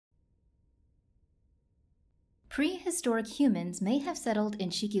Prehistoric humans may have settled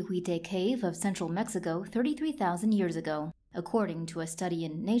in Chiquihuite cave of central Mexico 33,000 years ago, according to a study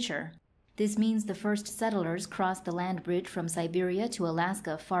in Nature. This means the first settlers crossed the land bridge from Siberia to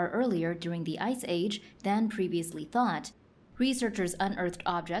Alaska far earlier during the Ice Age than previously thought. Researchers unearthed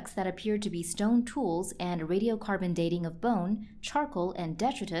objects that appeared to be stone tools, and radiocarbon dating of bone, charcoal, and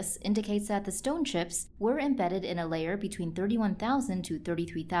detritus indicates that the stone chips were embedded in a layer between 31,000 to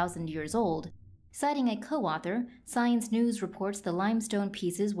 33,000 years old. Citing a co-author, Science News reports the limestone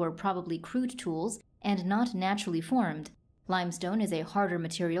pieces were probably crude tools and not naturally formed. Limestone is a harder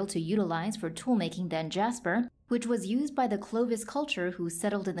material to utilize for toolmaking than jasper, which was used by the Clovis culture who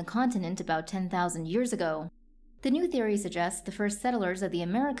settled in the continent about 10,000 years ago. The new theory suggests the first settlers of the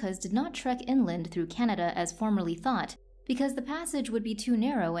Americas did not trek inland through Canada as formerly thought, because the passage would be too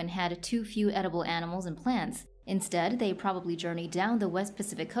narrow and had too few edible animals and plants. Instead, they probably journeyed down the West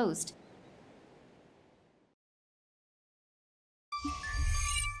Pacific coast.